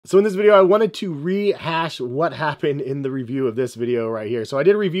So in this video, I wanted to rehash what happened in the review of this video right here. So I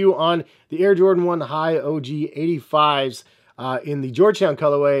did a review on the Air Jordan 1 High OG 85s in the Georgetown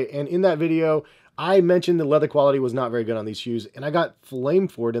colorway. And in that video, I mentioned the leather quality was not very good on these shoes. And I got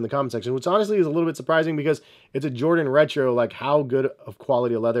flamed for it in the comment section, which honestly is a little bit surprising because it's a Jordan retro. Like, how good of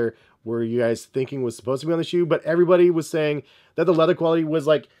quality of leather were you guys thinking was supposed to be on the shoe? But everybody was saying that the leather quality was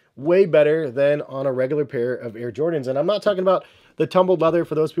like way better than on a regular pair of Air Jordans. And I'm not talking about the tumbled leather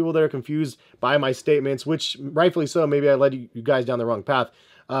for those people that are confused by my statements, which rightfully so. Maybe I led you guys down the wrong path.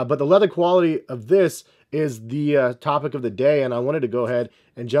 But the leather quality of this is the topic of the day, and I wanted to go ahead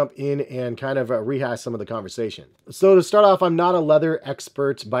and jump in and kind of rehash some of the conversation. So to start off, I'm not a leather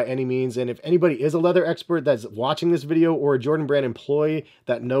expert by any means, and if anybody is a leather expert that's watching this video or a Jordan Brand employee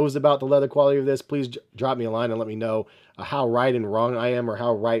that knows about the leather quality of this, please drop me a line and let me know how right and wrong I am, or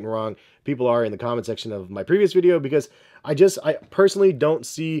how right and wrong people are in the comment section of my previous video, because I personally don't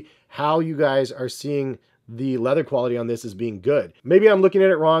see how you guys are seeing the leather quality on this as being good. Maybe I'm looking at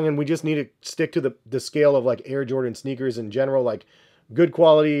it wrong and we just need to stick to the scale of like Air Jordan sneakers in general, like good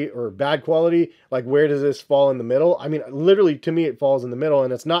quality or bad quality. Like, where does this fall in the middle? I mean, literally to me, it falls in the middle,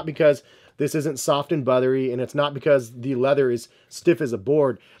 and it's not because this isn't soft and buttery, and it's not because the leather is stiff as a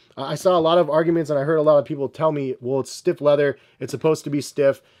board. I saw a lot of arguments and I heard a lot of people tell me, well, it's stiff leather, it's supposed to be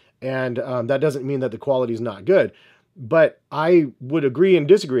stiff, and that doesn't mean that the quality is not good. But I would agree and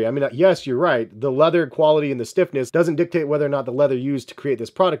disagree. I mean, yes, you're right. The leather quality and the stiffness doesn't dictate whether or not the leather used to create this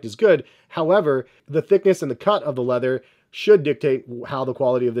product is good. However, the thickness and the cut of the leather should dictate how the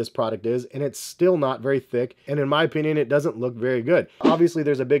quality of this product is, and it's still not very thick, and in my opinion, it doesn't look very good. Obviously,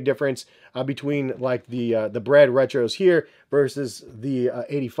 there's a big difference between like the Bread retros here versus the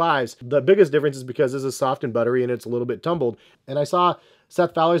 85s. The biggest difference is because this is soft and buttery and it's a little bit tumbled. And I saw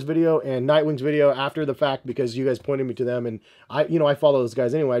Seth Fowler's video and Nightwing's video after the fact because you guys pointed me to them, and I follow those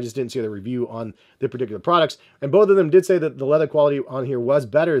guys anyway. I just didn't see the review on the particular products, and both of them did say that the leather quality on here was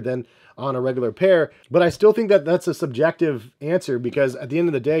better than on a regular pair. But I still think that that's a subjective answer, because at the end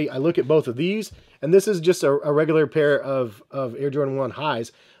of the day, I look at both of these, and this is just a regular pair of Air Jordan 1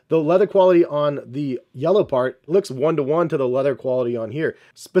 highs. The leather quality on the yellow part looks one-to-one to the leather quality on here.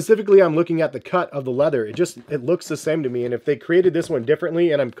 Specifically, I'm looking at the cut of the leather. It looks the same to me. And if they created this one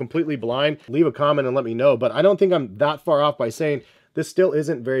differently and I'm completely blind, leave a comment and let me know. But I don't think I'm that far off by saying this still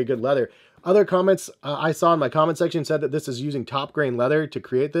isn't very good leather. Other comments I saw in my comment section said that this is using top grain leather to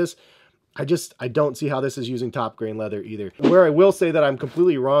create this. I don't see how this is using top grain leather either. Where I will say that I'm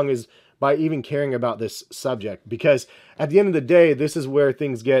completely wrong is by even caring about this subject, because at the end of the day, this is where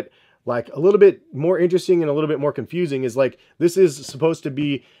things get like a little bit more interesting and a little bit more confusing. Is like, this is supposed to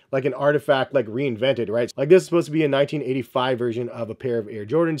be like an artifact, like reinvented, right? Like, this is supposed to be a 1985 version of a pair of Air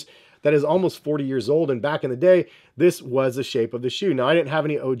Jordans that is almost 40 years old. And back in the day, this was the shape of the shoe. Now, I didn't have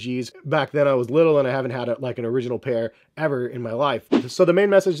any OGs back then. I was little, and I haven't had like an original pair ever in my life. So the main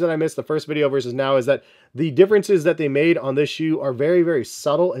message that I missed the first video versus now is that the differences that they made on this shoe are very, very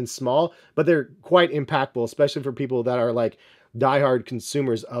subtle and small, but they're quite impactful, especially for people that are like diehard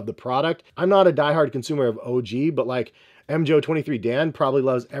consumers of the product. I'm not a diehard consumer of OG, but like MJO23 Dan probably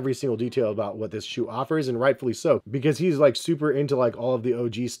loves every single detail about what this shoe offers, and rightfully so, because he's like super into like all of the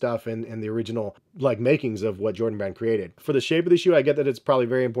OG stuff and the original like makings of what Jordan Brand created. For the shape of the shoe, I get that it's probably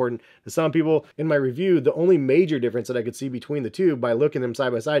very important to some people. In my review, the only major difference that I could see between the two by looking them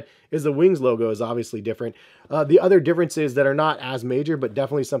side by side is the wings logo is obviously different. The other differences that are not as major, but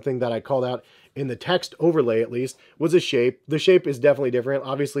definitely something that I called out in the text overlay at least, was the shape. The shape is definitely different.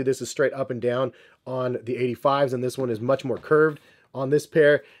 Obviously, this is straight up and down on the 85s, and this one is much more curved on this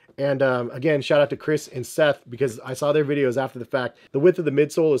pair. And again, shout out to Chris and Seth, because I saw their videos after the fact. The width of the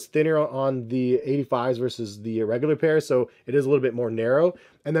midsole is thinner on the 85s versus the regular pair, so it is a little bit more narrow.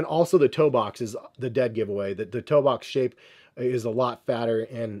 And then also the toe box is the dead giveaway. The toe box shape is a lot fatter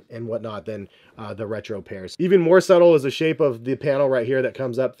and whatnot than the retro pairs. Even more subtle is the shape of the panel right here that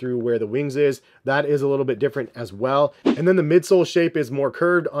comes up through where the wings is. That is a little bit different as well. And then the midsole shape is more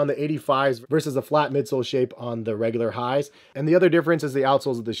curved on the 85s versus the flat midsole shape on the regular highs. And the other difference is the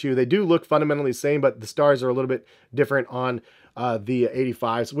outsoles of the shoe. They do look fundamentally the same, but the stars are a little bit different on the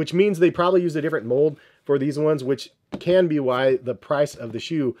 85s, which means they probably use a different mold for these ones, which can be why the price of the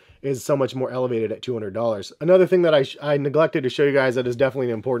shoe is so much more elevated at $200. Another thing that I neglected to show you guys that is definitely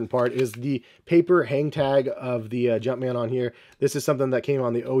an important part is the paper hang tag of the Jumpman on here. This is something that came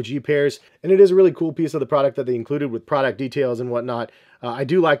on the OG pairs, and it is a really cool piece of the product that they included with product details and whatnot. I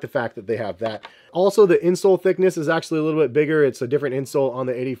do like the fact that they have that. Also, the insole thickness is actually a little bit bigger. It's a different insole on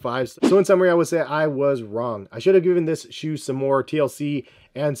the 85s. So in summary, I would say I was wrong. I should have given this shoe some more TLC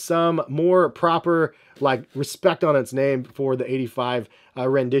and some more proper like respect on its name for the 85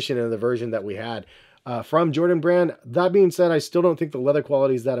 rendition of the version that we had. From Jordan Brand. That being said, I still don't think the leather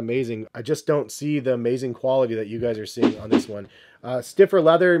quality is that amazing. I just don't see the amazing quality that you guys are seeing on this one. Stiffer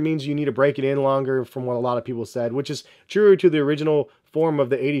leather means you need to break it in longer, from what a lot of people said, which is true to the original form of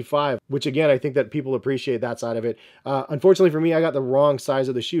the 85, which again, I think that people appreciate that side of it. Unfortunately for me, I got the wrong size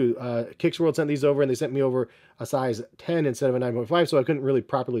of the shoe. Kicks World sent these over, and they sent me over a size 10 instead of a 9.5, so I couldn't really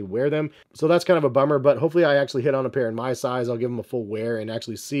properly wear them. So that's kind of a bummer, but hopefully I actually hit on a pair in my size. I'll give them a full wear and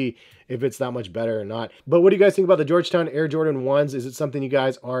actually see if it's that much better or not. But what do you guys think about the Georgetown Air Jordan 1s? Is it something you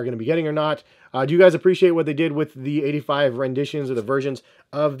guys are going to be getting or not? Do you guys appreciate what they did with the 85 renditions or the versions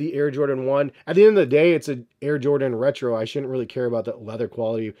of the Air Jordan 1? At the end of the day, it's an Air Jordan retro. I shouldn't really care about the leather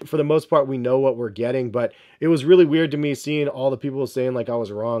quality. For the most part, we know what we're getting, but it was really weird to me seeing all the people saying like I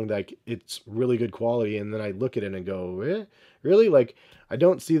was wrong, like it's really good quality, and then I look at it and go, eh? Really? Like, I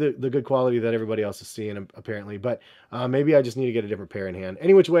don't see the good quality that everybody else is seeing, apparently, but maybe I just need to get a different pair in hand.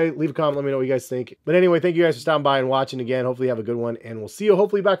 Any which way, leave a comment, let me know what you guys think. But anyway, thank you guys for stopping by and watching again. Hopefully you have a good one, and we'll see you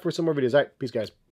hopefully back for some more videos. All right, peace, guys.